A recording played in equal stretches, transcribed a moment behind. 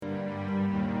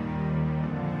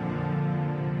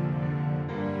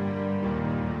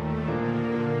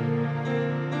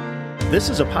This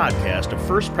is a podcast of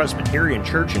First Presbyterian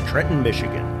Church in Trenton,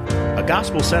 Michigan, a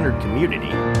gospel-centered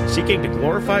community seeking to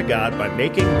glorify God by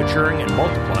making, maturing, and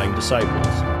multiplying disciples.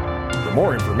 For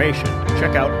more information,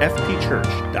 check out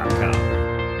fpchurch.com.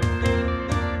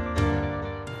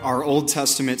 Our Old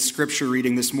Testament scripture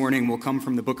reading this morning will come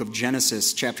from the book of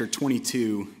Genesis, chapter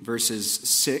 22, verses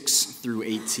 6 through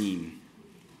 18.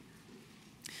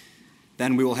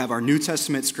 Then we will have our New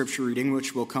Testament scripture reading,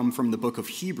 which will come from the book of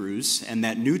Hebrews, and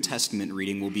that New Testament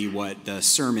reading will be what the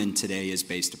sermon today is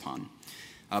based upon.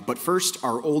 But first,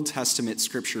 our Old Testament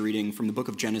scripture reading from the book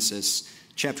of Genesis,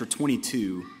 chapter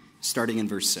 22, starting in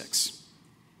verse 6.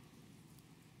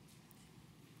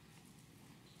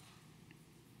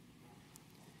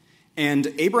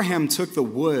 And Abraham took the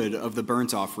wood of the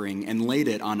burnt offering and laid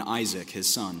it on Isaac, his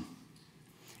son.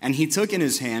 And he took in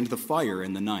his hand the fire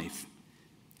and the knife.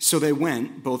 So they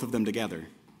went, both of them together.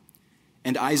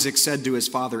 And Isaac said to his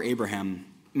father Abraham,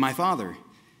 "My father."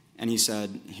 And he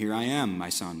said, "Here I am, my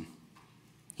son."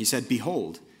 He said,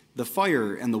 "Behold, the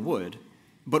fire and the wood,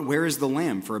 but where is the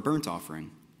lamb for a burnt offering?"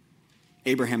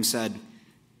 Abraham said,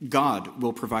 "God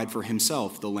will provide for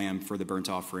himself the lamb for the burnt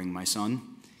offering, my son."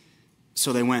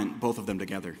 So they went, both of them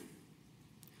together.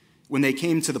 When they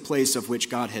came to the place of which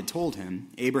God had told him,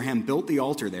 Abraham built the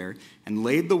altar there and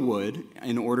laid the wood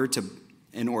in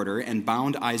order and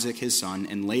bound Isaac his son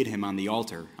and laid him on the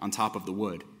altar on top of the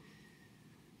wood.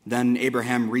 Then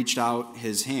Abraham reached out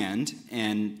his hand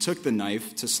and took the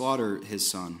knife to slaughter his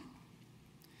son.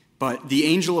 But the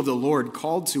angel of the Lord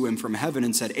called to him from heaven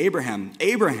and said, "Abraham,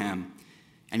 Abraham."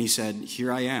 And he said,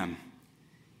 "Here I am."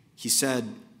 He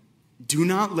said, "Do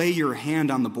not lay your hand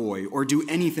on the boy or do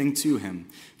anything to him,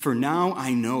 for now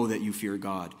I know that you fear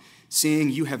God, seeing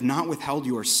you have not withheld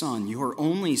your son, your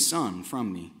only son,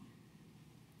 from me."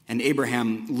 And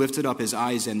Abraham lifted up his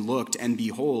eyes and looked, and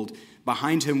behold,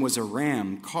 behind him was a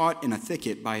ram caught in a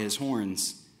thicket by his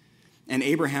horns. And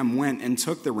Abraham went and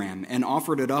took the ram and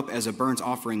offered it up as a burnt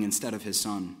offering instead of his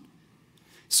son.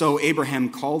 So Abraham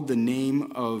called the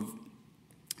name of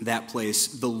that place,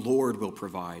 "The Lord will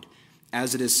provide."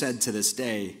 As it is said to this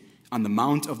day, "On the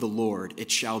mount of the Lord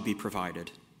it shall be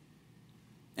provided."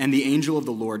 And the angel of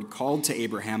the Lord called to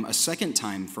Abraham a second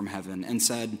time from heaven and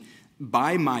said,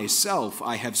 "By myself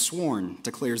I have sworn,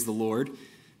 declares the Lord,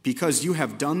 because you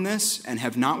have done this and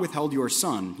have not withheld your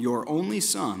son, your only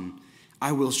son,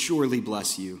 I will surely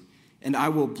bless you, and I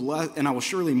will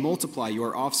surely multiply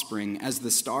your offspring as the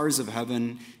stars of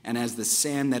heaven and as the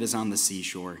sand that is on the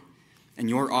seashore. And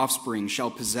your offspring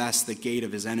shall possess the gate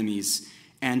of his enemies,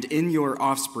 and in your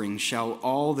offspring shall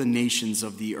all the nations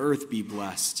of the earth be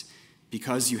blessed,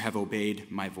 because you have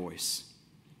obeyed my voice."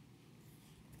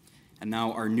 And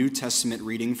now our New Testament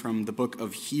reading from the book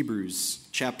of Hebrews,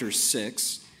 chapter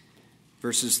 6,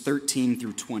 verses 13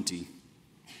 through 20.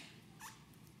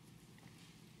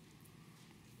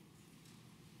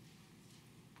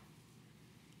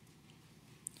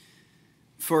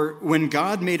 For when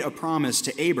God made a promise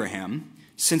to Abraham,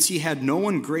 since he had no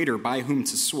one greater by whom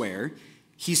to swear,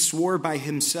 he swore by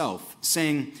himself,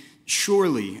 saying,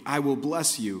 "Surely I will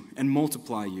bless you and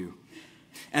multiply you."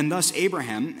 And thus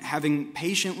Abraham, having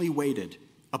patiently waited,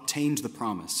 obtained the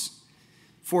promise.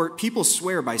 For people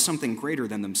swear by something greater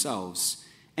than themselves,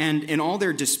 and in all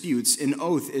their disputes an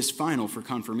oath is final for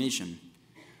confirmation.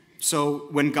 So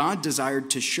when God desired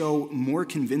to show more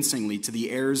convincingly to the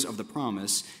heirs of the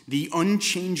promise the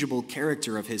unchangeable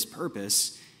character of his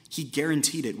purpose, he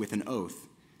guaranteed it with an oath,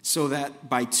 so that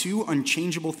by two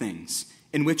unchangeable things,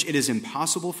 in which it is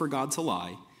impossible for God to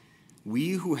lie,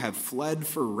 we who have fled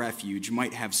for refuge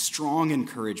might have strong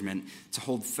encouragement to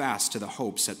hold fast to the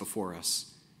hope set before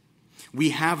us. We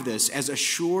have this as a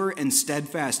sure and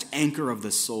steadfast anchor of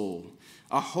the soul,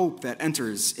 a hope that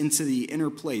enters into the inner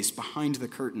place behind the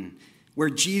curtain, where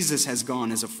Jesus has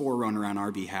gone as a forerunner on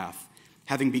our behalf,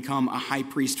 having become a high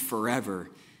priest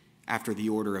forever after the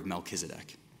order of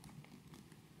Melchizedek.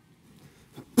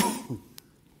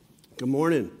 Good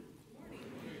morning.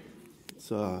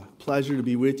 It's a pleasure to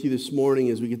be with you this morning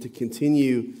as we get to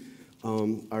continue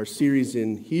our series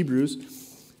in Hebrews.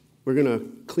 We're going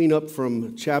to clean up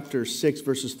from chapter 6,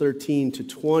 verses 13 to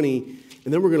 20,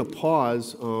 and then we're going to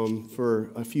pause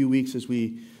for a few weeks as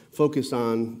we focus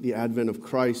on the advent of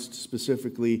Christ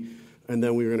specifically, and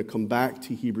then we're going to come back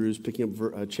to Hebrews, picking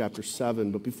up chapter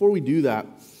 7. But before we do that,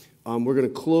 we're going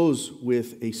to close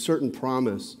with a certain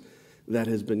promise that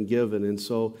has been given. And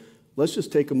so let's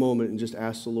just take a moment and just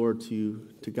ask the Lord to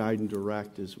guide and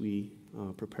direct as we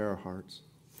prepare our hearts.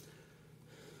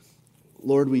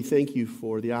 Lord, we thank you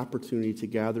for the opportunity to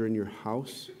gather in your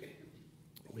house.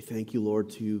 We thank you,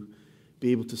 Lord, to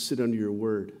be able to sit under your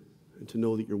word and to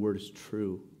know that your word is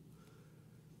true.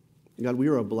 God, we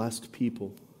are a blessed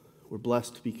people. We're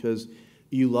blessed because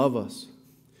you love us.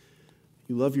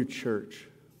 You love your church.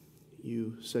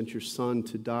 You sent your Son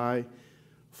to die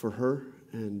for her.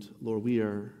 And Lord, we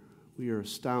are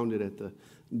astounded at the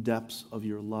depths of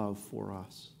your love for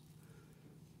us.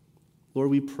 Lord,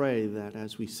 we pray that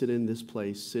as we sit in this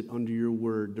place, sit under your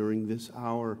word during this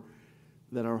hour,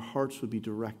 that our hearts would be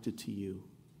directed to you.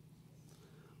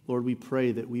 Lord, we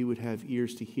pray that we would have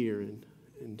ears to hear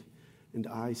and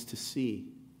eyes to see.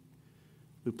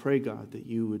 We pray, God, that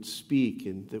you would speak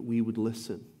and that we would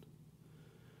listen.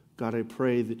 God, I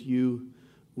pray that you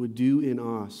would do in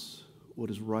us what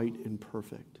is right and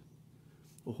perfect.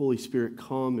 Oh, Holy Spirit,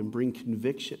 come and bring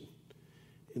conviction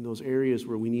in those areas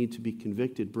where we need to be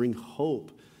convicted. Bring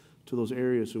hope to those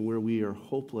areas where we are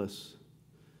hopeless.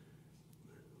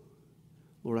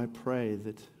 Lord, I pray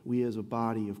that we as a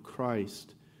body of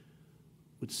Christ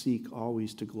would seek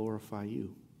always to glorify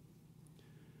you.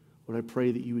 Lord, I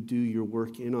pray that you would do your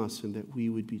work in us and that we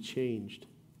would be changed,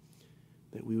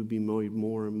 that we would be made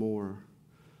more and more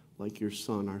like your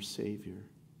Son, our Savior.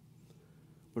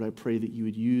 Lord, I pray that you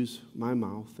would use my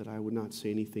mouth, that I would not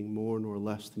say anything more nor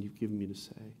less than you've given me to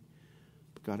say.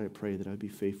 But God, I pray that I'd be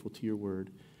faithful to your word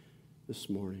this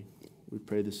morning. We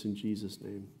pray this in Jesus'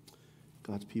 name.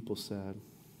 God's people said,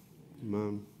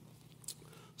 amen.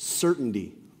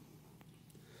 Certainty.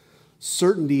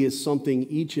 Certainty is something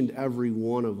each and every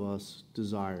one of us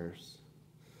desires,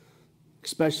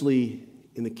 especially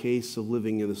in the case of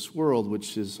living in this world,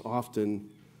 which is often,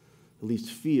 at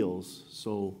least feels,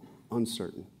 so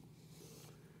uncertain.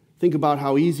 Think about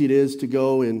how easy it is to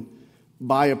go and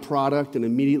buy a product and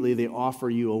immediately they offer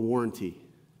you a warranty.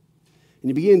 And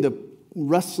you begin to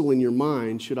wrestle in your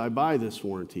mind, should I buy this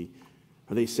warranty?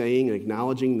 Are they saying and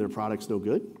acknowledging their product's no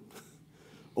good?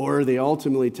 Or are they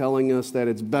ultimately telling us that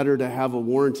it's better to have a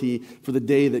warranty for the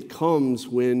day that comes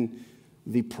when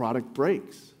the product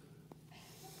breaks?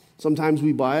 Sometimes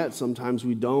we buy it, sometimes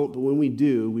we don't, but when we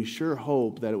do, we sure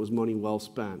hope that it was money well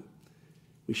spent.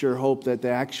 We sure hope that the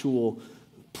actual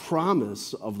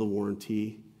promise of the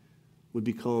warranty would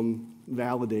become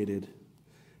validated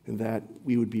and that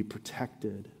we would be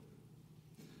protected.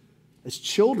 As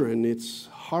children, it's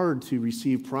hard to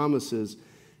receive promises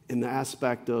in the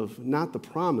aspect of not the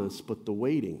promise, but the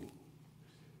waiting.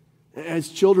 As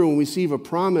children, when we receive a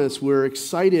promise, we're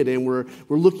excited and we're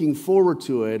looking forward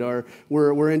to it, or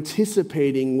we're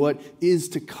anticipating what is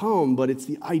to come, but it's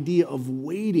the idea of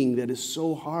waiting that is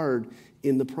so hard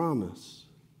in the promise.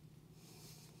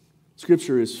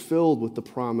 Scripture is filled with the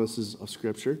promises of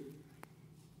Scripture,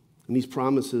 and these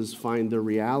promises find their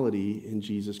reality in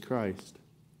Jesus Christ.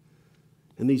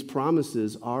 And these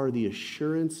promises are the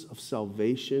assurance of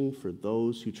salvation for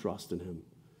those who trust in him.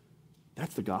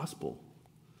 That's the gospel.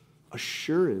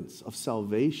 Assurance of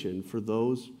salvation for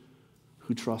those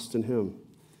who trust in him.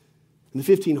 In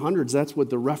the 1500s, that's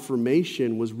what the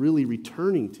Reformation was really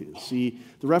returning to. See,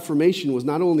 the Reformation was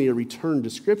not only a return to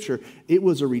Scripture, it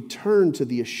was a return to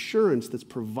the assurance that's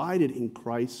provided in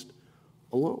Christ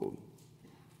alone.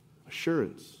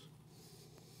 Assurance.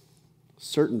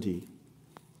 Certainty.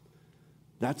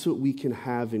 That's what we can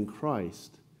have in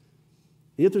Christ.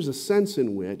 And yet there's a sense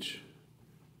in which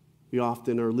we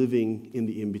often are living in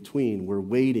the in-between. We're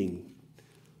waiting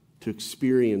to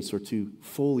experience or to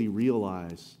fully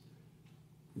realize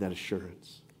that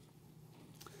assurance.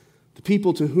 The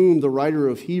people to whom the writer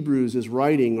of Hebrews is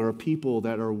writing are people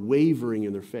that are wavering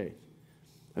in their faith.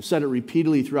 I've said it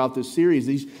repeatedly throughout this series.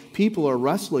 These people are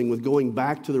wrestling with going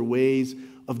back to their ways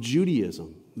of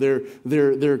Judaism.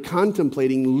 They're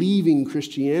contemplating leaving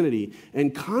Christianity.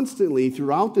 And constantly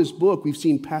throughout this book, we've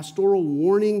seen pastoral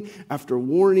warning after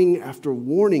warning after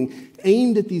warning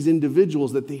aimed at these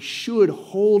individuals that they should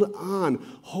hold on,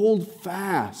 hold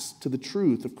fast to the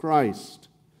truth of Christ.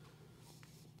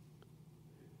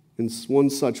 In one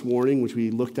such warning, which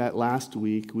we looked at last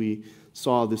week, we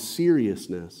saw the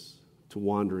seriousness to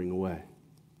wandering away.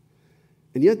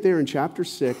 And yet there in chapter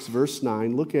 6, verse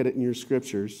 9, look at it in your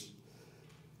scriptures,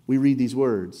 we read these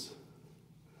words.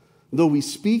 Though we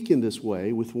speak in this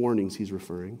way, with warnings he's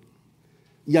referring,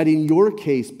 yet in your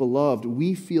case, beloved,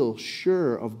 we feel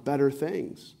sure of better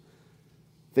things,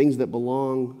 things that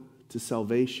belong to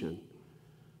salvation.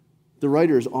 The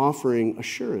writer is offering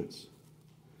assurance.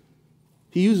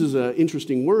 He uses an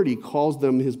interesting word. He calls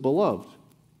them his beloved.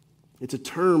 It's a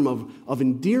term of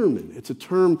endearment. It's a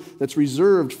term that's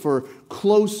reserved for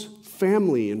close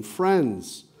family and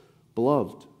friends,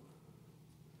 beloved.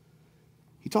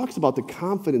 He talks about the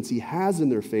confidence he has in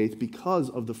their faith because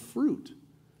of the fruit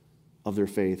of their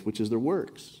faith, which is their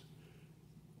works.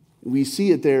 We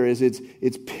see it there as it's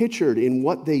pictured in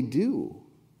what they do.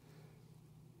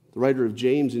 The writer of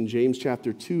James in James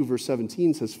chapter 2, verse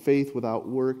 17 says, faith without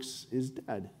works is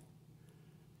dead.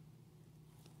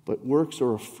 But works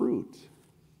are a fruit.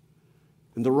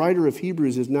 And the writer of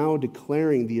Hebrews is now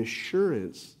declaring the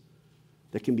assurance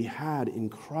that can be had in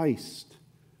Christ.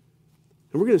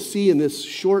 And we're going to see in this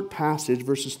short passage,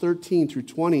 verses 13 through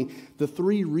 20, the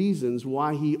three reasons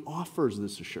why he offers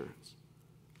this assurance.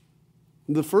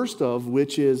 The first of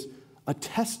which is a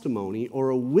testimony or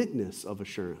a witness of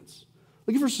assurance.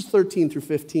 Look at verses 13 through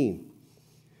 15.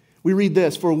 We read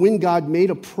this, for when God made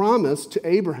a promise to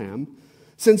Abraham,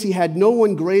 since he had no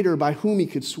one greater by whom he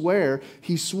could swear,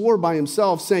 he swore by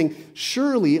himself, saying,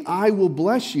 surely I will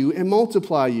bless you and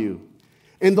multiply you.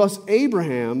 And thus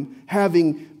Abraham,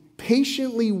 having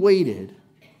patiently waited,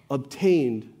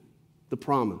 obtained the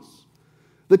promise.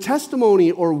 The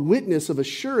testimony or witness of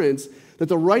assurance that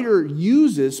the writer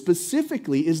uses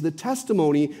specifically is the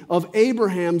testimony of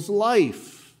Abraham's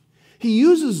life. He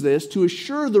uses this to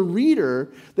assure the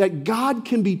reader that God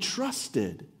can be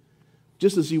trusted,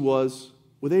 just as he was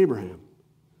with Abraham.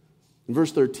 In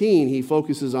verse 13, he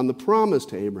focuses on the promise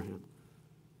to Abraham.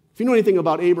 If you know anything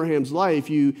about Abraham's life,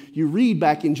 you read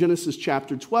back in Genesis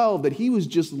chapter 12 that he was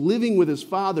just living with his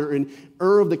father in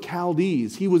Ur of the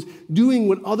Chaldees. He was doing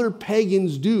what other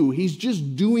pagans do. He's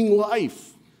just doing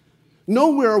life.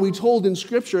 Nowhere are we told in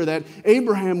Scripture that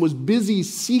Abraham was busy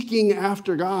seeking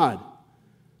after God.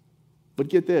 But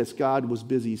get this, God was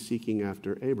busy seeking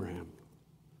after Abraham.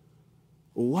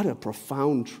 What a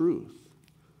profound truth.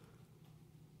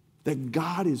 That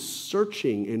God is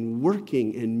searching and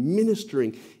working and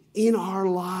ministering in our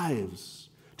lives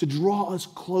to draw us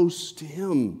close to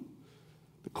him.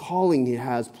 The calling he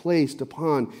has placed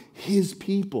upon his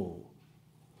people.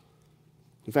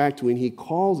 In fact, when he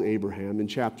calls Abraham in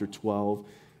chapter 12,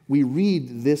 we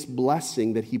read this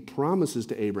blessing that he promises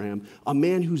to Abraham, a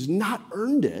man who's not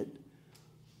earned it,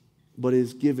 but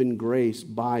is given grace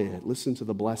by it. Listen to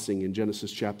the blessing in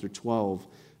Genesis chapter 12,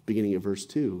 beginning at verse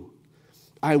 2.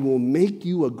 I will make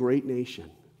you a great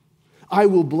nation. I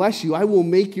will bless you. I will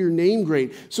make your name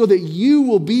great so that you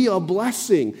will be a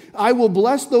blessing. I will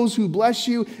bless those who bless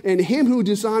you, and him who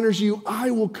dishonors you, I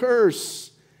will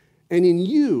curse. And in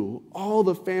you, all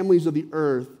the families of the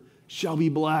earth shall be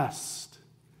blessed.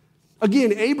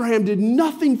 Again, Abraham did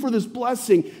nothing for this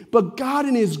blessing, but God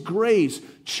in his grace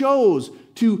chose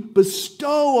to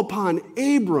bestow upon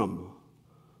Abram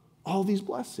all these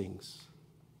blessings.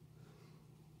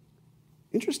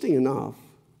 Interesting enough,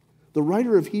 the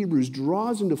writer of Hebrews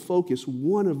draws into focus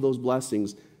one of those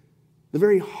blessings, the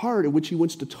very heart at which he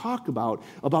wants to talk about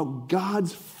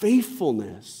God's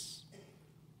faithfulness.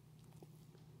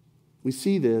 We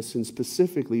see this in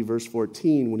specifically verse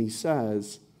 14 when he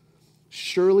says,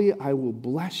 surely I will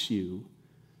bless you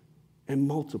and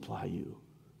multiply you.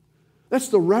 That's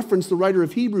the reference the writer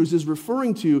of Hebrews is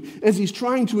referring to as he's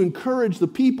trying to encourage the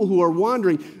people who are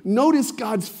wandering. Notice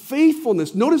God's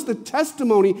faithfulness. Notice the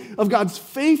testimony of God's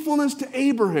faithfulness to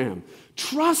Abraham.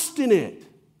 Trust in it.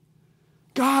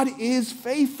 God is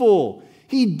faithful.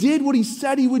 He did what he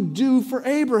said he would do for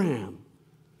Abraham.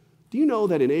 Do you know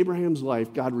that in Abraham's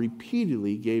life, God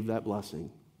repeatedly gave that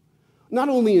blessing? Not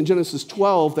only in Genesis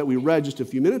 12 that we read just a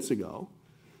few minutes ago,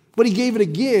 but he gave it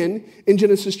again in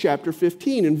Genesis chapter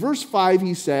 15. In verse 5,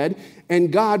 he said,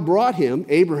 and God brought him,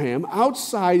 Abraham,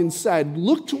 outside and said,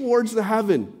 look towards the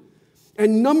heaven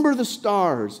and number the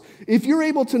stars. If you're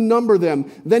able to number them,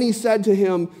 then he said to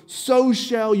him, so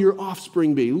shall your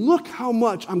offspring be. Look how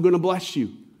much I'm going to bless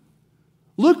you.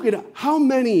 Look at how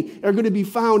many are going to be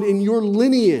found in your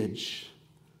lineage.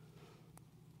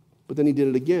 But then he did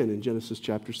it again in Genesis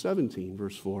chapter 17,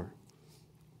 verse 4.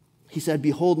 He said,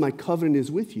 behold, my covenant is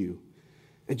with you,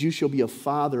 and you shall be a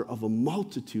father of a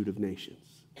multitude of nations.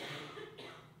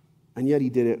 And yet he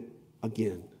did it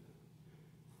again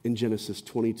in Genesis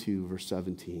 22, verse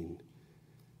 17.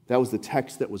 That was the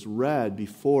text that was read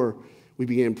before we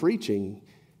began preaching.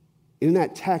 In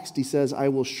that text, he says, I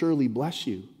will surely bless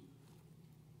you.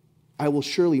 I will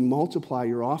surely multiply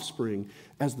your offspring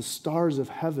as the stars of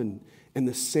heaven and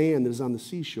the sand that is on the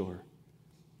seashore.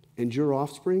 And your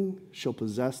offspring shall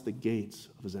possess the gates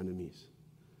of his enemies.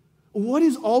 What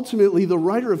is ultimately the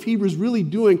writer of Hebrews really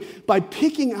doing by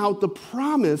picking out the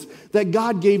promise that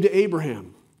God gave to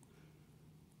Abraham?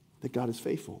 That God is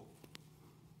faithful.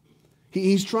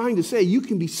 He's trying to say you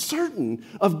can be certain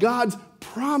of God's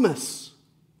promise.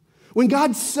 When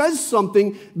God says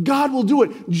something, God will do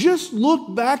it. Just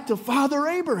look back to Father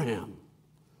Abraham.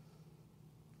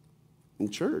 In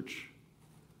church,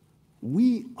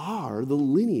 we are the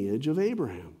lineage of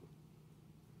Abraham.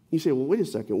 You say, well, wait a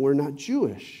second, we're not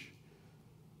Jewish.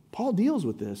 Paul deals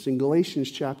with this in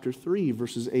Galatians chapter 3,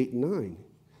 verses 8 and 9.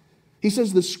 He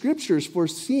says the scriptures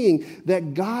foreseeing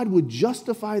that God would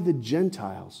justify the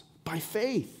Gentiles by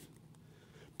faith.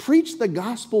 Preach the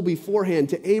gospel beforehand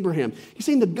to Abraham. He's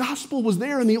saying the gospel was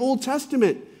there in the Old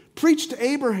Testament. Preach to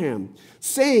Abraham,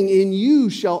 saying, in you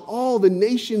shall all the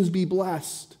nations be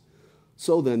blessed.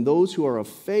 So then, those who are of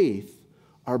faith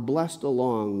are blessed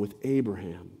along with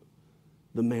Abraham,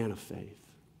 the man of faith.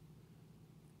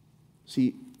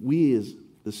 See, we as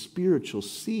the spiritual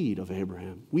seed of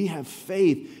Abraham, we have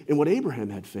faith in what Abraham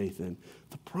had faith in,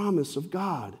 the promise of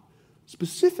God,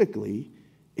 specifically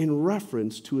in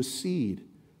reference to a seed.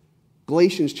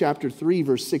 Galatians chapter 3,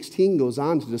 verse 16 goes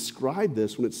on to describe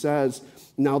this when it says,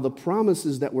 now the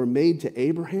promises that were made to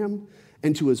Abraham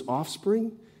and to his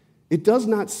offspring, it does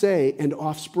not say, and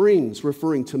offsprings,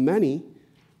 referring to many,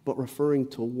 but referring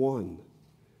to one,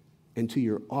 and to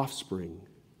your offspring,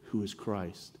 who is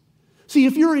Christ. See,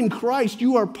 if you're in Christ,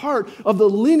 you are part of the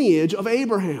lineage of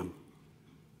Abraham,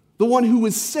 the one who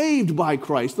was saved by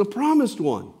Christ, the promised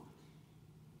one.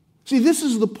 See, this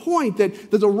is the point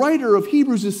that the writer of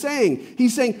Hebrews is saying.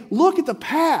 He's saying, look at the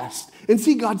past and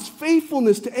see God's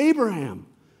faithfulness to Abraham.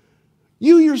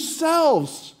 You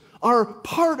yourselves are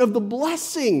part of the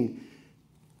blessing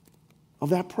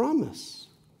of that promise.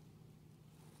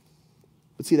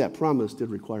 But see, that promise did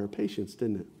require patience,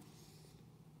 didn't it?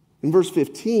 In verse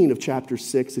 15 of chapter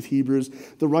 6 of Hebrews,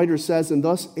 the writer says, and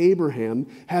thus Abraham,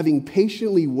 having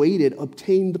patiently waited,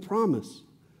 obtained the promise.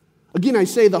 Again, I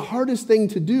say the hardest thing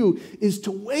to do is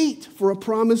to wait for a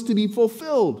promise to be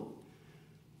fulfilled.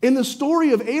 And the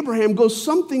story of Abraham goes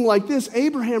something like this.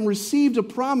 Abraham received a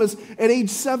promise at age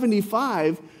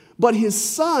 75, but his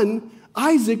son,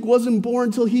 Isaac, wasn't born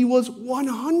until he was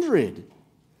 100.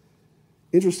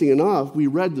 Interesting enough, we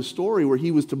read the story where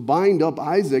he was to bind up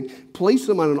Isaac, place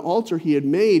him on an altar he had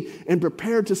made, and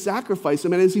prepare to sacrifice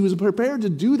him. And as he was prepared to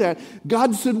do that,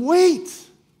 God said, wait.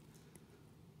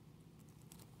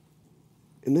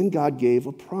 And then God gave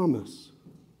a promise,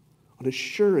 an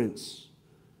assurance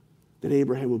that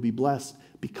Abraham would be blessed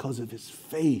because of his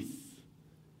faith.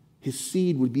 His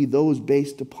seed would be those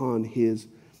based upon his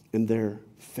and their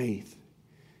faith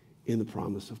in the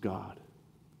promise of God.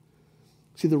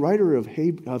 See, the writer of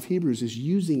Hebrews is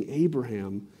using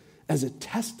Abraham as a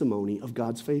testimony of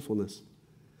God's faithfulness.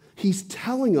 He's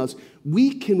telling us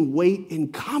we can wait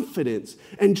in confidence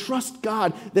and trust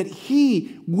God that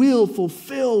he will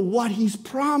fulfill what he's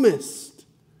promised.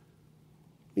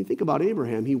 I mean, think about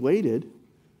Abraham. He waited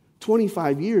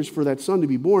 25 years for that son to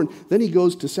be born. Then he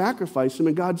goes to sacrifice him,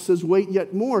 and God says, wait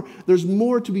yet more. There's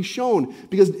more to be shown,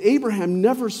 because Abraham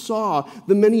never saw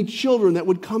the many children that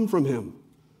would come from him.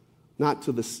 Not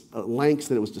to the lengths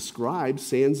that it was described,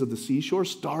 sands of the seashore,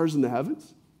 stars in the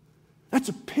heavens. That's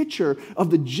a picture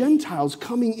of the Gentiles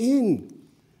coming in.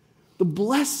 The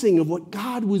blessing of what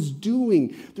God was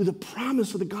doing through the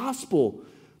promise of the gospel,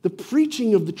 the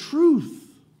preaching of the truth,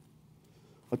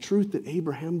 a truth that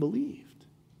Abraham believed.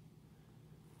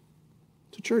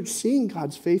 So, church, seeing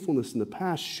God's faithfulness in the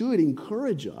past should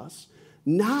encourage us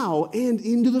now and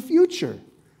into the future.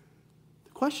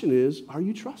 The question is, are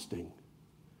you trusting?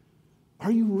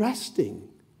 Are you resting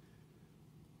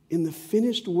in the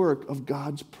finished work of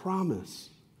God's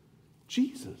promise,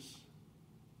 Jesus?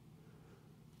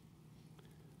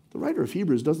 The writer of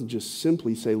Hebrews doesn't just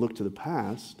simply say, look to the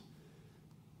past.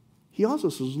 He also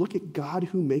says, look at God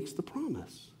who makes the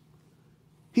promise.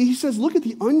 He says, look at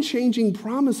the unchanging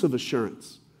promise of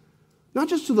assurance. Not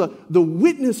just to the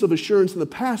witness of assurance in the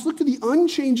past. Look to the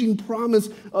unchanging promise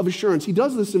of assurance. He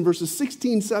does this in verses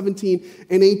 16, 17,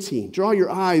 and 18. Draw your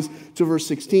eyes to verse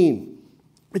 16.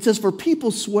 It says, for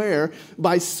people swear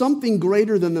by something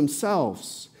greater than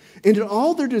themselves, and in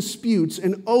all their disputes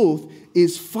an oath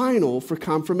is final for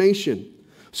confirmation.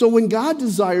 So when God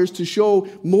desires to show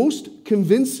most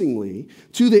convincingly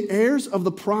to the heirs of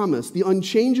the promise the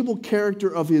unchangeable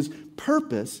character of his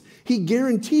purpose, he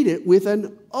guaranteed it with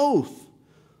an oath,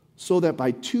 so that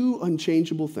by two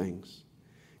unchangeable things,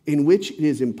 in which it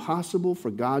is impossible for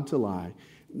God to lie,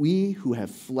 we who have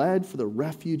fled for the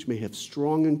refuge may have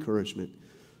strong encouragement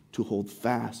to hold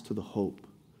fast to the hope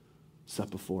set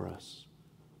before us.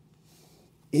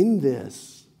 In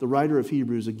this, the writer of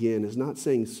Hebrews, again, is not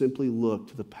saying simply look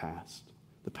to the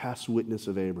past witness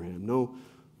of Abraham. No,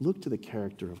 look to the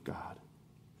character of God.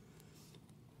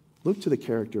 Look to the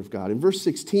character of God. In verse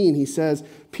 16, he says,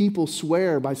 people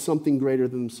swear by something greater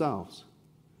than themselves.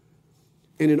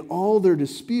 And in all their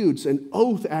disputes, an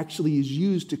oath actually is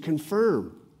used to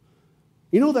confirm.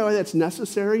 You know why that's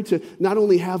necessary? To not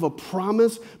only have a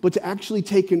promise, but to actually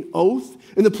take an oath.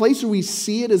 And the place where we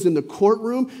see it is in the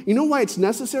courtroom. You know why it's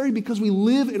necessary? Because we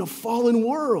live in a fallen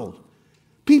world.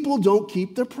 People don't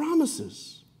keep their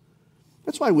promises.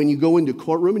 That's why when you go into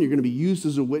courtroom and you're going to be used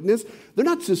as a witness, they're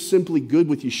not just simply good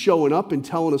with you showing up and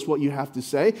telling us what you have to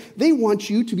say. They want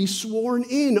you to be sworn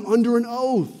in under an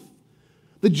oath.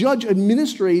 The judge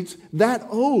administrates that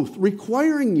oath,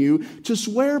 requiring you to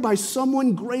swear by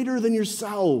someone greater than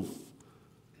yourself,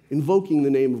 invoking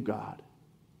the name of God.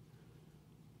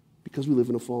 Because we live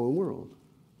in a fallen world.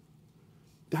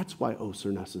 That's why oaths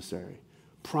are necessary.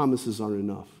 Promises aren't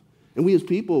enough. And we as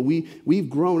people, we've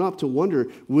grown up to wonder,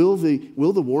 will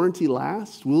the warranty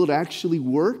last? Will it actually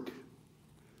work?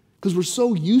 Because we're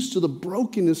so used to the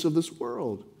brokenness of this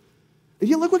world. And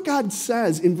yet look what God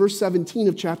says in verse 17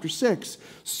 of chapter 6.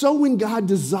 So when God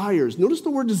desires, notice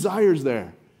the word desires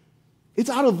there. It's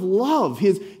out of love,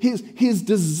 his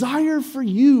desire for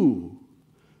you,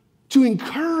 to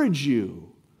encourage you.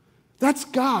 That's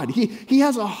God. He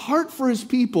has a heart for his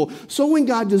people. So when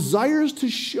God desires to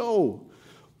show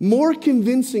more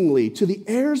convincingly to the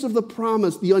heirs of the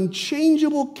promise the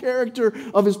unchangeable character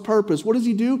of his purpose, what does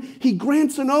he do? He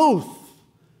grants an oath.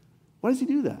 Why does he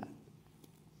do that?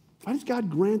 Why does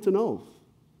God grant an oath?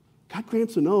 God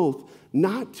grants an oath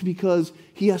not because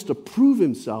he has to prove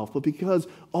himself, but because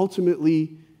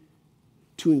ultimately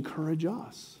to encourage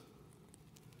us.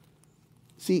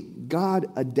 See,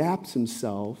 God adapts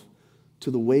himself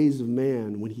to the ways of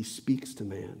man when he speaks to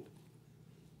man.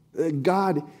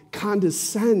 God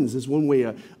condescends, is one way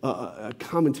a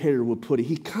commentator would put it.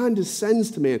 He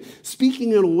condescends to man,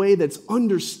 speaking in a way that's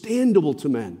understandable to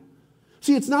men.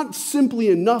 See, it's not simply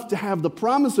enough to have the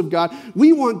promise of God.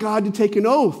 We want God to take an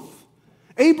oath.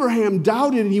 Abraham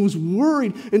doubted and he was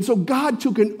worried, and so God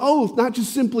took an oath, not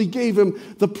just simply gave him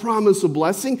the promise of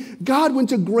blessing. God went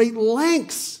to great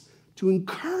lengths to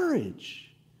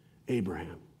encourage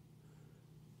Abraham.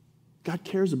 God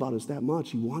cares about us that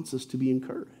much. He wants us to be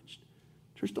encouraged.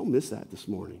 Church, don't miss that this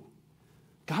morning.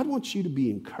 God wants you to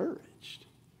be encouraged.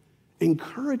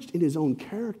 Encouraged in his own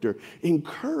character.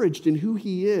 Encouraged in who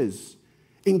he is.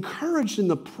 Encouraged in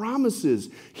the promises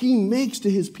he makes to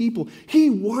his people.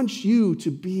 He wants you to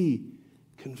be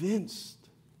convinced.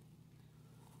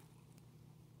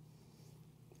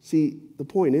 See, the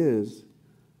point is,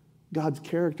 God's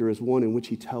character is one in which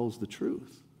he tells the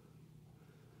truth.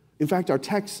 In fact, our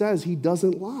text says he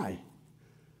doesn't lie.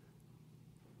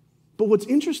 But what's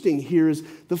interesting here is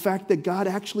the fact that God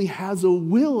actually has a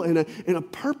will and a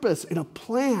purpose and a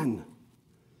plan.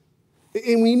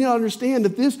 And we need to understand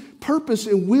that this purpose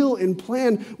and will and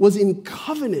plan was in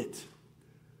covenant.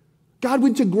 God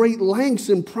went to great lengths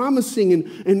in promising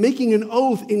and making an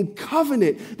oath in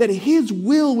covenant that his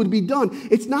will would be done.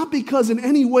 It's not because in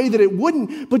any way that it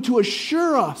wouldn't, but to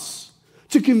assure us,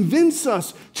 to convince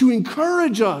us, to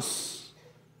encourage us,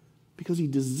 because he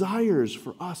desires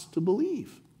for us to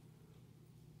believe,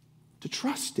 to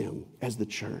trust him as the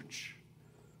church.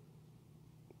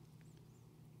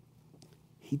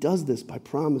 He does this by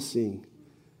promising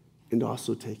and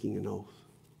also taking an oath.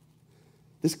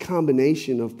 This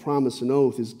combination of promise and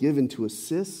oath is given to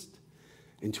assist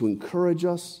and to encourage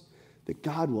us that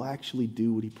God will actually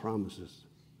do what he promises.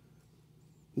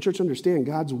 And church, understand,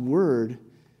 God's word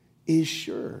is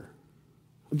sure.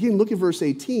 Again, look at verse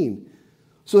 18.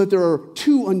 So that there are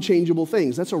two unchangeable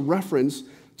things. That's a reference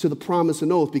to the promise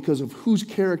and oath because of whose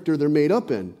character they're made up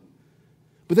in.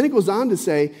 But then it goes on to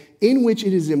say, in which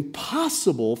it is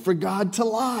impossible for God to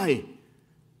lie.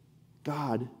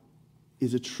 God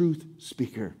is a truth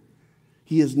speaker.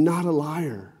 He is not a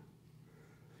liar.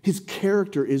 His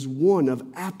character is one of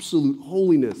absolute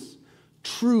holiness,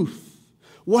 truth.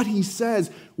 What he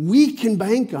says, we can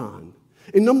bank on.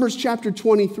 In Numbers chapter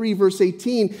 23, verse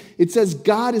 18, it says,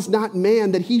 God is not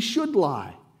man that he should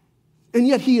lie. And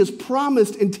yet he has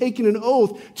promised and taken an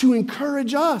oath to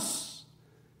encourage us.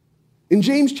 In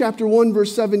James chapter 1,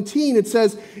 verse 17, it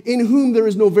says, in whom there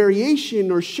is no variation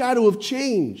or shadow of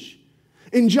change.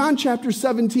 In John chapter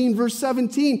 17, verse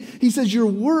 17, he says, your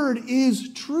word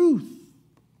is truth.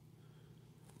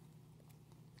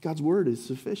 God's word is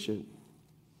sufficient.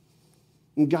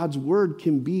 And God's word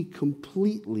can be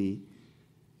completely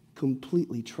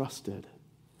trusted.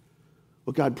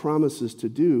 What God promises to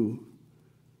do,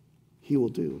 he will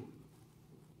do.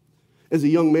 As a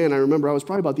young man, I remember I was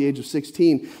probably about the age of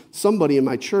 16, somebody in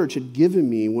my church had given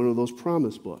me one of those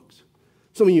promise books.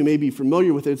 Some of you may be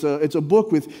familiar with it. It's a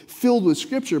book filled with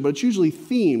scripture, but it's usually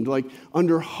themed, like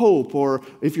under hope, or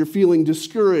if you're feeling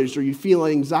discouraged or you feel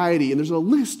anxiety. And there's a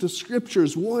list of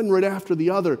scriptures, one right after the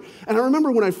other. And I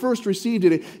remember when I first received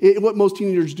it, what most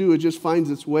teenagers do, it just finds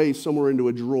its way somewhere into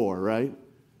a drawer, right?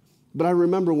 But I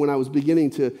remember when I was beginning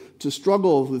to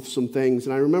struggle with some things,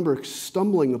 and I remember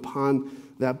stumbling upon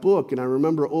that book, and I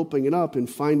remember opening it up and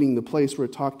finding the place where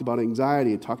it talked about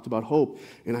anxiety, it talked about hope,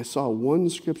 and I saw one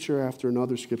scripture after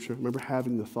another scripture. I remember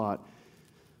having the thought,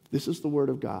 this is the word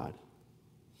of God.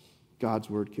 God's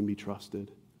word can be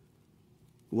trusted.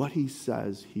 What he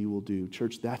says, he will do.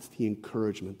 Church, that's the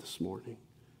encouragement this morning.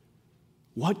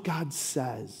 What God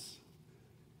says,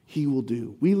 he will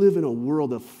do. We live in a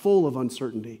world full of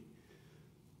uncertainty,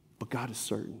 but God is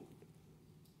certain.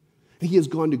 And he has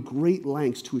gone to great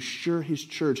lengths to assure his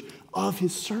church of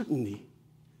his certainty.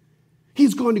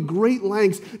 He's gone to great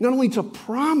lengths not only to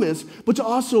promise, but to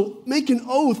also make an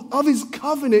oath of his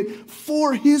covenant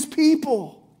for his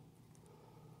people.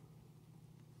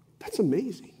 That's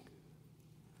amazing.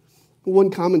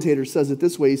 One commentator says it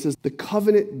this way. He says, the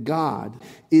covenant God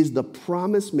is the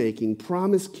promise-making,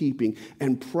 promise-keeping,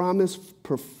 and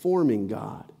promise-performing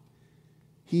God.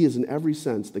 He is in every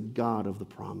sense the God of the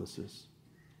promises.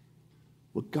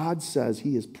 What God says,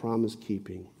 he is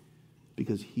promise-keeping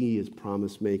because he is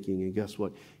promise-making. And guess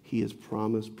what? He is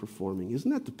promise-performing.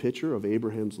 Isn't that the picture of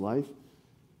Abraham's life?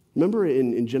 Remember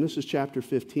in Genesis chapter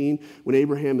 15, when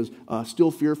Abraham is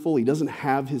still fearful, he doesn't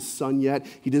have his son yet.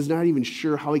 He is not even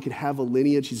sure how he could have a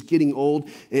lineage. He's getting old,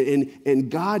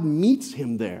 and God meets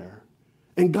him there.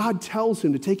 And God tells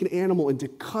him to take an animal and to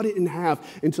cut it in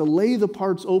half and to lay the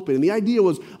parts open. And the idea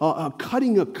was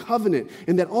cutting a covenant.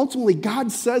 And that ultimately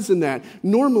God says in that,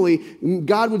 normally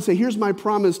God would say, here's my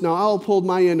promise, now I'll uphold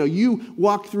my end. Now you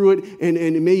walk through it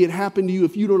and may it happen to you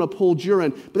if you don't uphold your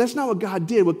end. But that's not what God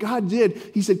did. What God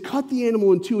did, he said, cut the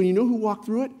animal in two. And you know who walked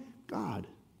through it? God.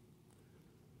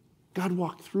 God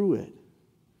walked through it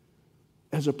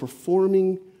as a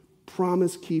performing,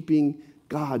 promise-keeping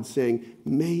God saying,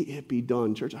 may it be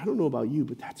done. Church, I don't know about you,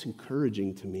 but that's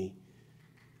encouraging to me.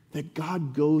 That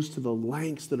God goes to the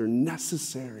lengths that are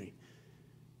necessary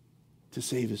to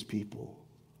save his people.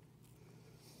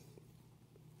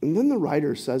 And then the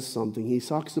writer says something. He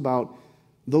talks about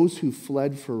those who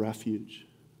fled for refuge.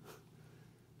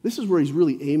 This is where he's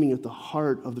really aiming at the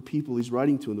heart of the people he's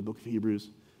writing to in the book of Hebrews.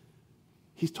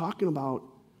 He's talking about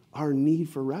our need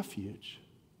for refuge.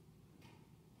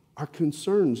 Our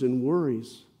concerns and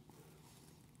worries,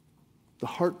 the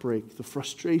heartbreak, the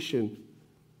frustration,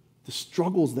 the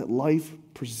struggles that life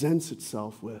presents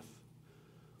itself with,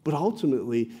 but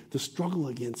ultimately the struggle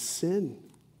against sin.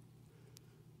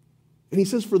 And he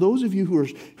says, for those of you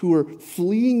who are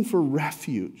fleeing for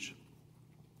refuge,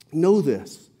 know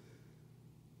this,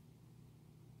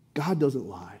 God doesn't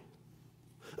lie.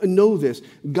 Know this,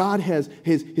 God has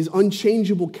his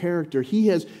unchangeable character. He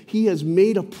has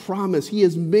made a promise. He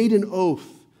has made an oath.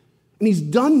 And he's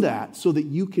done that so that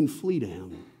you can flee to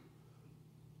him,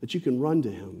 that you can run to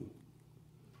him,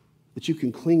 that you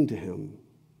can cling to him,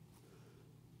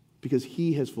 because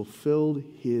he has fulfilled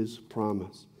his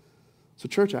promise. So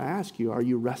church, I ask you, are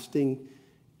you resting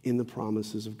in the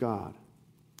promises of God?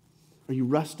 Are you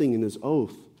resting in his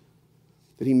oath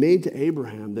that he made to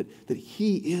Abraham, that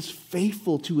he is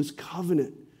faithful to his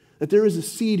covenant, that there is a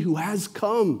seed who has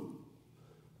come,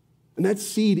 and that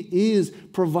seed is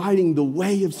providing the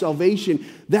way of salvation.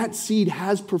 That seed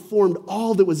has performed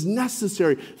all that was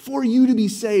necessary for you to be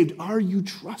saved. Are you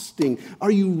trusting? Are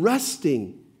you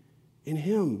resting in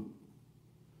him?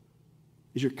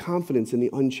 Is your confidence in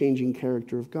the unchanging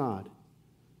character of God?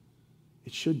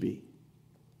 It should be.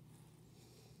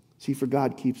 See, for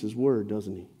God keeps his word,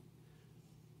 doesn't he?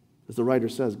 As the writer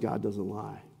says, God doesn't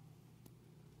lie.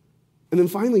 And then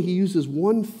finally, he uses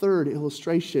one third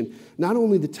illustration, not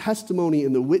only the testimony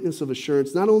and the witness of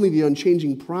assurance, not only the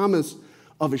unchanging promise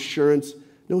of assurance,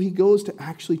 no, he goes to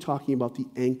actually talking about the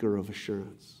anchor of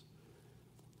assurance.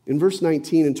 In verse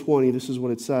 19 and 20, this is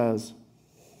what it says.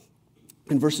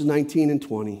 In verses 19 and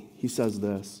 20, he says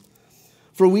this,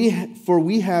 For we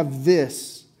have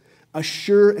this, a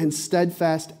sure and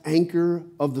steadfast anchor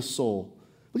of the soul.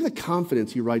 Look at the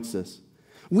confidence he writes this.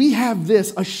 We have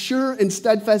this, a sure and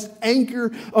steadfast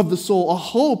anchor of the soul, a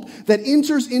hope that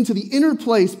enters into the inner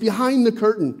place behind the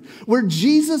curtain, where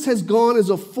Jesus has gone as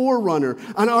a forerunner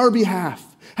on our behalf,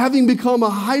 having become a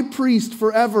high priest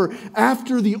forever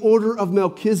after the order of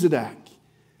Melchizedek.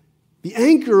 The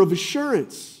anchor of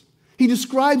assurance. He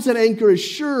describes that anchor as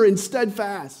sure and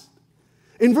steadfast.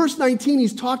 In verse 19,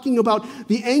 he's talking about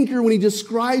the anchor when he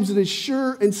describes it as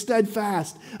sure and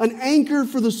steadfast, an anchor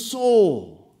for the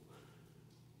soul.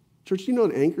 Church, do you know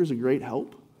an anchor is a great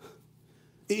help?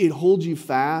 It holds you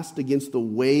fast against the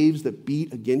waves that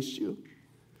beat against you.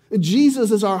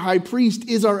 Jesus as our high priest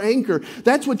is our anchor.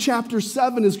 That's what chapter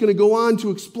 7 is going to go on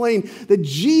to explain, that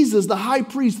Jesus, the high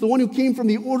priest, the one who came from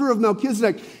the order of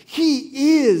Melchizedek,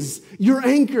 he is your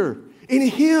anchor. In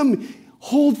him,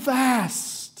 hold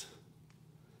fast.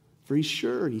 For he's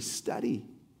sure, he's steady.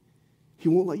 He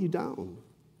won't let you down.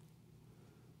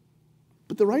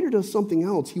 But the writer does something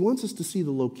else. He wants us to see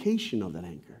the location of that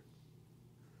anchor.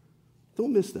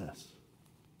 Don't miss this.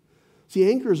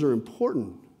 See, anchors are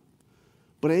important,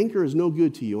 but anchor is no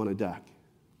good to you on a deck.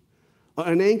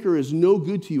 An anchor is no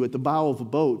good to you at the bow of a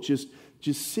boat, just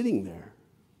sitting there.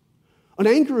 An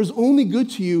anchor is only good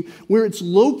to you where it's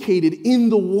located in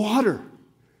the water.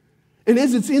 And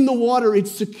as it's in the water,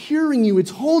 it's securing you,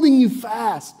 it's holding you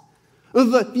fast.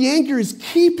 The anchor is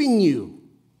keeping you.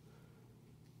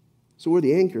 So where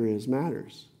the anchor is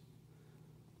matters.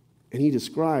 And he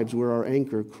describes where our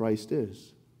anchor, Christ,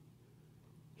 is.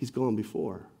 He's gone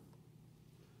before.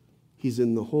 He's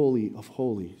in the Holy of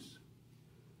Holies.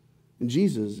 And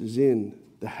Jesus is in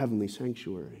the heavenly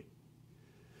sanctuary.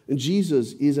 And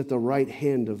Jesus is at the right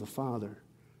hand of the Father.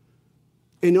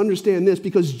 And understand this,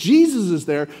 because Jesus is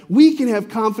there, we can have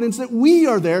confidence that we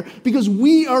are there because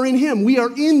we are in him. We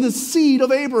are in the seed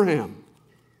of Abraham.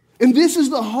 And this is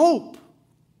the hope.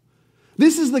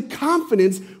 This is the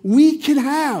confidence we can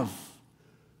have.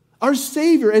 Our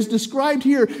Savior, as described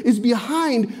here, is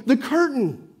behind the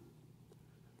curtain.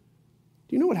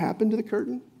 Do you know what happened to the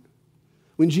curtain?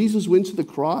 When Jesus went to the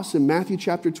cross in Matthew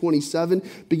chapter 27,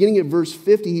 beginning at verse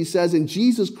 50, he says, "And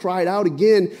Jesus cried out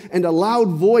again in a loud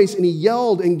voice, and he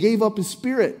yelled and gave up his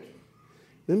spirit."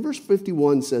 Then verse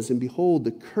 51 says, "And behold,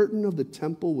 the curtain of the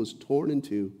temple was torn in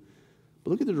two." But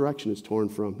look at the direction it's torn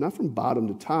from. Not from bottom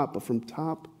to top, but from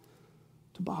top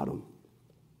to bottom.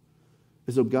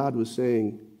 As though God was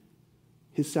saying,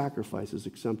 his sacrifice is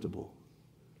acceptable.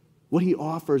 What he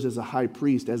offers as a high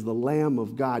priest, as the Lamb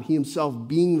of God, he himself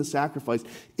being the sacrifice,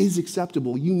 is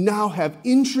acceptable. You now have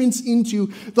entrance into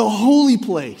the holy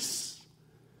place.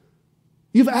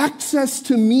 You have access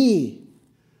to me.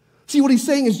 See, what he's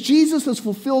saying is Jesus has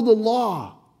fulfilled the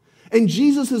law, and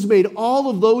Jesus has made all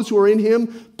of those who are in him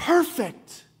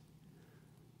perfect,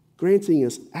 granting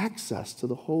us access to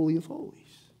the Holy of Holies.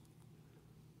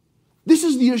 This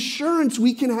is the assurance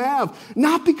we can have,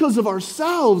 not because of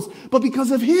ourselves, but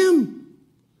because of him.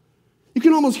 You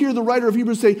can almost hear the writer of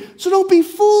Hebrews say, so don't be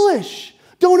foolish.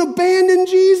 Don't abandon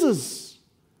Jesus.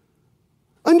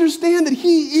 Understand that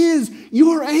he is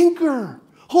your anchor.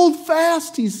 Hold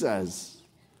fast, he says.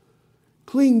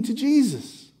 Cling to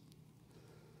Jesus.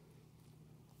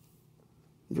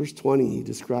 In verse 20, he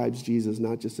describes Jesus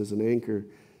not just as an anchor,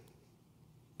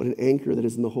 but an anchor that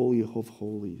is in the Holy of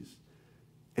Holies.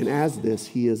 And as this,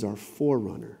 he is our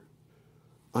forerunner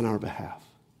on our behalf.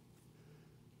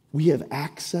 We have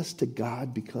access to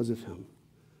God because of him.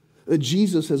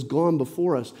 Jesus has gone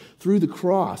before us through the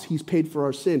cross. He's paid for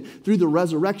our sin. Through the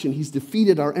resurrection, he's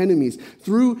defeated our enemies.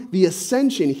 Through the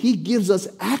ascension, he gives us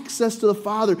access to the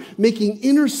Father, making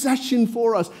intercession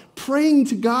for us, praying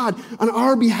to God on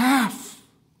our behalf.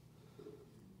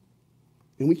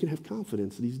 And we can have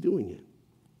confidence that he's doing it.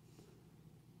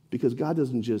 Because God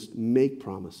doesn't just make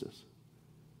promises.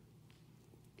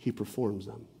 He performs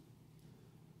them.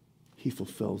 He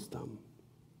fulfills them.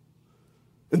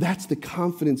 And that's the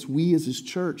confidence we as his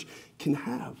church can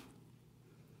have.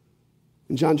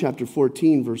 In John chapter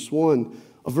 14, verse 1,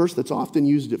 a verse that's often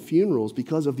used at funerals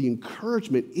because of the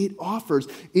encouragement it offers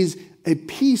is a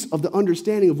piece of the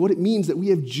understanding of what it means that we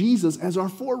have Jesus as our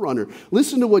forerunner.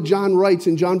 Listen to what John writes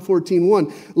in John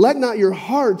 14:1. "Let not your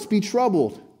hearts be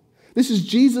troubled." This is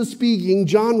Jesus speaking,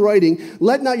 John writing,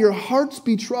 "Let not your hearts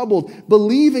be troubled.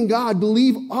 Believe in God.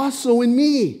 Believe also in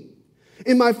me.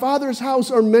 In my Father's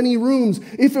house are many rooms.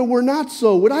 If it were not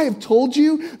so, would I have told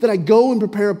you that I go and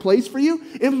prepare a place for you?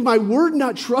 Is my word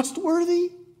not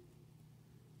trustworthy?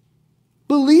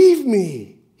 Believe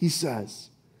me," he says.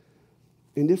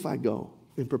 "And if I go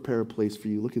and prepare a place for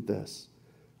you," look at this,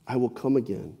 "I will come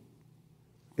again,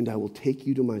 and I will take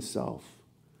you to myself,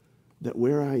 that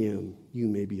where I am, you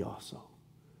may be also."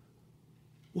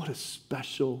 What a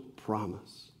special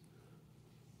promise.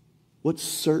 What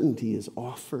certainty is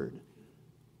offered.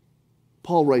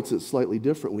 Paul writes it slightly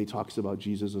different when he talks about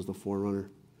Jesus as the forerunner.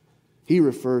 He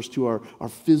refers to our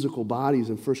physical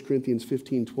bodies in 1 Corinthians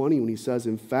 15:20 when he says,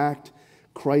 "In fact,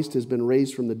 Christ has been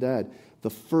raised from the dead, the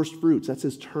first fruits," that's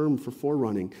his term for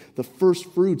forerunning, "the first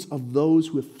fruits of those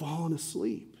who have fallen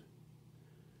asleep."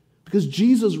 Because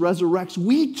Jesus resurrects,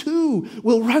 we too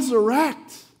will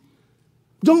resurrect.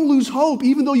 Don't lose hope,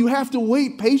 even though you have to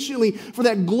wait patiently for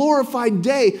that glorified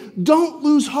day. Don't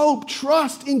lose hope.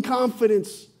 Trust in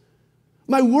confidence.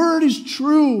 My word is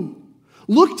true.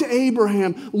 Look to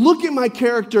Abraham. Look at my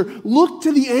character. Look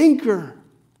to the anchor.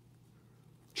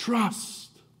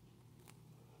 Trust.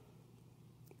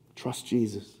 Trust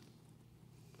Jesus.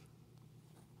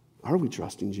 Are we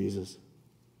trusting Jesus?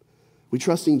 We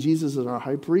trusting Jesus as our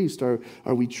high priest? Are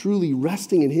we truly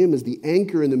resting in him as the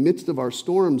anchor in the midst of our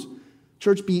storms?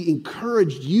 Church, be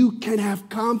encouraged. You can have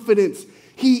confidence.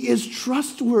 He is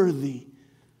trustworthy.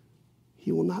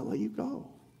 He will not let you go.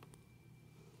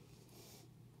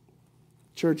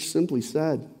 Church, simply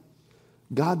said,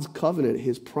 God's covenant,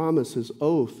 his promise, his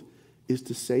oath is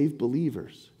to save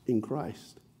believers in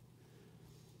Christ.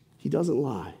 He doesn't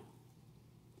lie.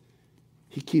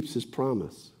 He keeps his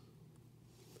promise.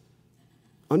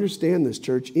 Understand this,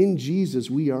 church. In Jesus,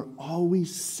 we are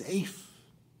always safe.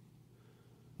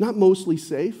 Not mostly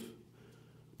safe,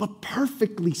 but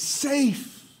perfectly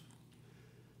safe.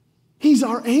 He's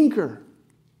our anchor.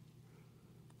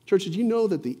 Church, did you know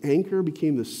that the anchor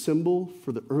became the symbol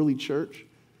for the early church?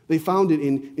 They found it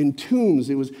in tombs.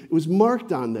 It was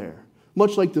marked on there,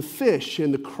 much like the fish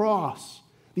and the cross.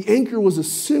 The anchor was a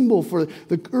symbol for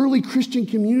the early Christian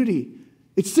community.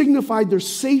 It signified their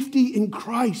safety in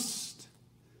Christ.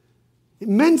 It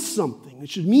meant something.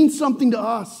 It should mean something to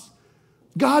us.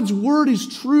 God's word is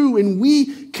true, and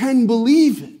we can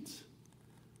believe it.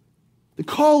 The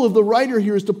call of the writer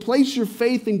here is to place your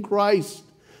faith in Christ,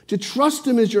 to trust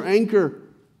him as your anchor,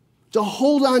 to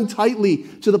hold on tightly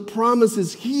to the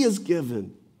promises he has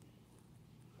given.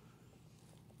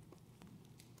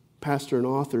 Pastor and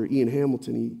author Ian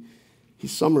Hamilton, he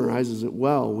summarizes it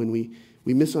well when we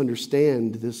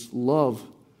misunderstand this love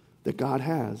that God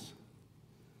has.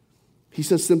 He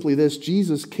says simply this: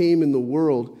 Jesus came in the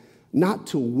world not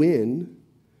to win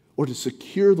or to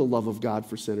secure the love of God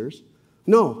for sinners.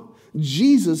 No,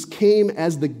 Jesus came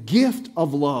as the gift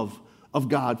of love of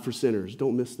God for sinners.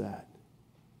 Don't miss that.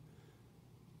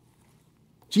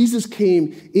 Jesus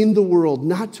came in the world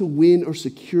not to win or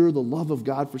secure the love of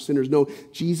God for sinners. No,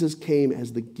 Jesus came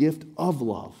as the gift of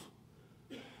love.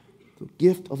 The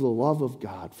gift of the love of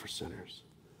God for sinners.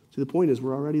 See, the point is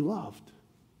we're already loved.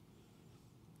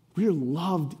 We are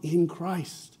loved in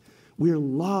Christ. We are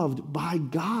loved by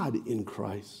God in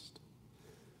Christ.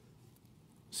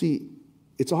 See,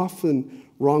 it's often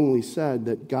wrongly said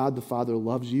that God the Father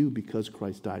loves you because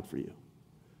Christ died for you.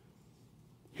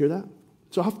 Hear that?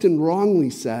 It's often wrongly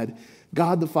said,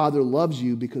 God the Father loves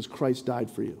you because Christ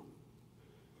died for you.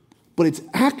 But it's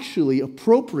actually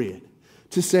appropriate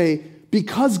to say,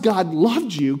 because God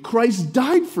loved you, Christ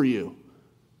died for you.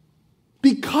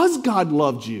 Because God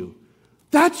loved you.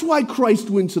 That's why Christ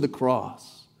went to the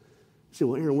cross. You say,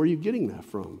 well, Aaron, where are you getting that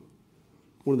from?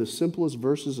 One of the simplest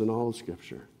verses in all of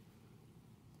Scripture.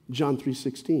 John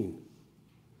 3:16.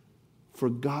 For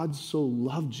God so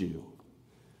loved you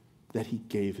that he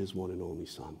gave his one and only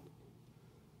Son.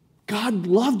 God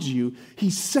loved you. He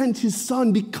sent his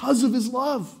Son because of his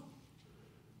love.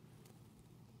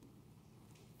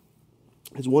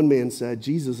 As one man said,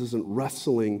 Jesus isn't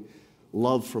wrestling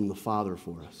love from the Father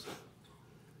for us.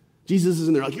 Jesus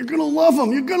isn't there like, you're going to love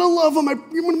him. You're going to love him. I'm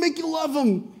going to make you love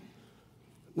him.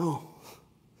 No.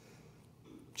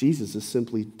 Jesus is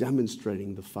simply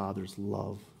demonstrating the Father's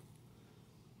love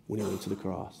when he went to the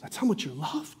cross. That's how much you're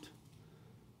loved.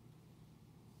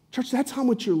 Church, that's how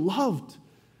much you're loved.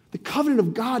 The covenant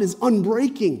of God is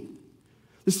unbreaking.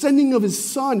 The sending of his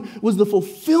Son was the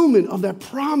fulfillment of that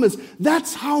promise.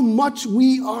 That's how much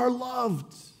we are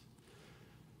loved.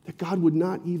 That God would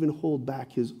not even hold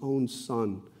back his own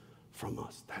Son from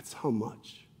us. That's how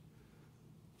much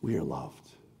we are loved.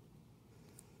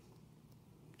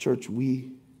 Church,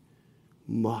 we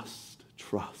must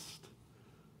trust.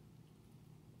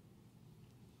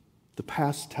 The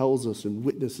past tells us and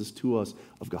witnesses to us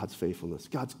of God's faithfulness.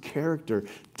 God's character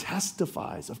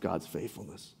testifies of God's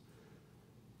faithfulness.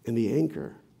 And the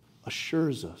anchor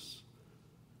assures us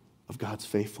of God's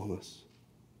faithfulness.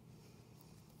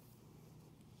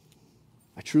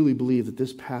 I truly believe that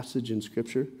this passage in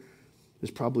Scripture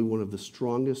is probably one of the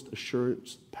strongest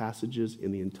assurance passages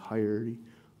in the entirety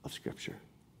of Scripture.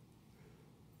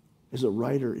 As a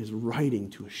writer is writing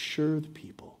to assure the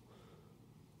people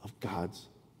of God's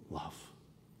love.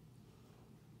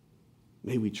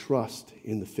 May we trust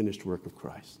in the finished work of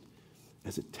Christ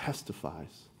as it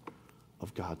testifies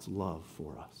of God's love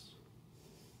for us.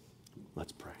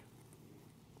 Let's pray.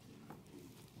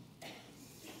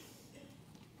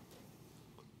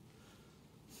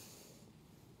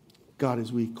 God,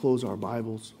 as we close our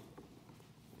Bibles,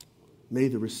 may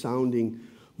the resounding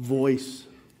voice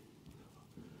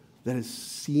that is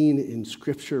seen in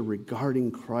Scripture regarding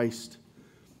Christ,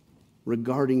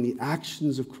 regarding the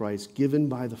actions of Christ given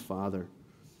by the Father,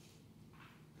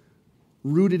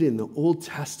 rooted in the Old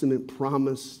Testament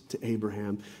promise to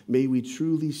Abraham, may we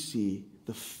truly see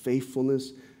the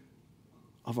faithfulness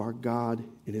of our God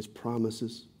in his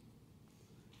promises,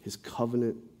 his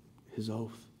covenant, his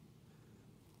oath.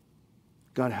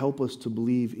 God, help us to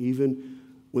believe even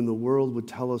when the world would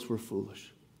tell us we're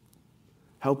foolish.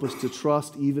 Help us to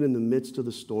trust even in the midst of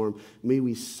the storm. May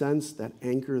we sense that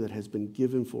anchor that has been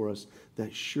given for us,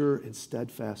 that sure and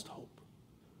steadfast hope.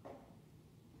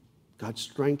 God,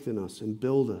 strengthen us and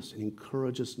build us and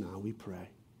encourage us now, we pray.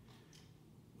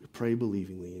 We pray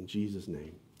believingly in Jesus'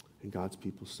 name. And God's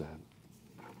people said.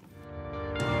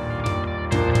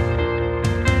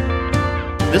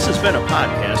 This has been a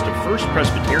podcast of First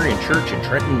Presbyterian Church in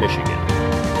Trenton,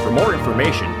 Michigan. For more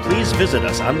information, please visit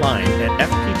us online at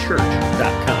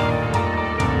fpchurch.com.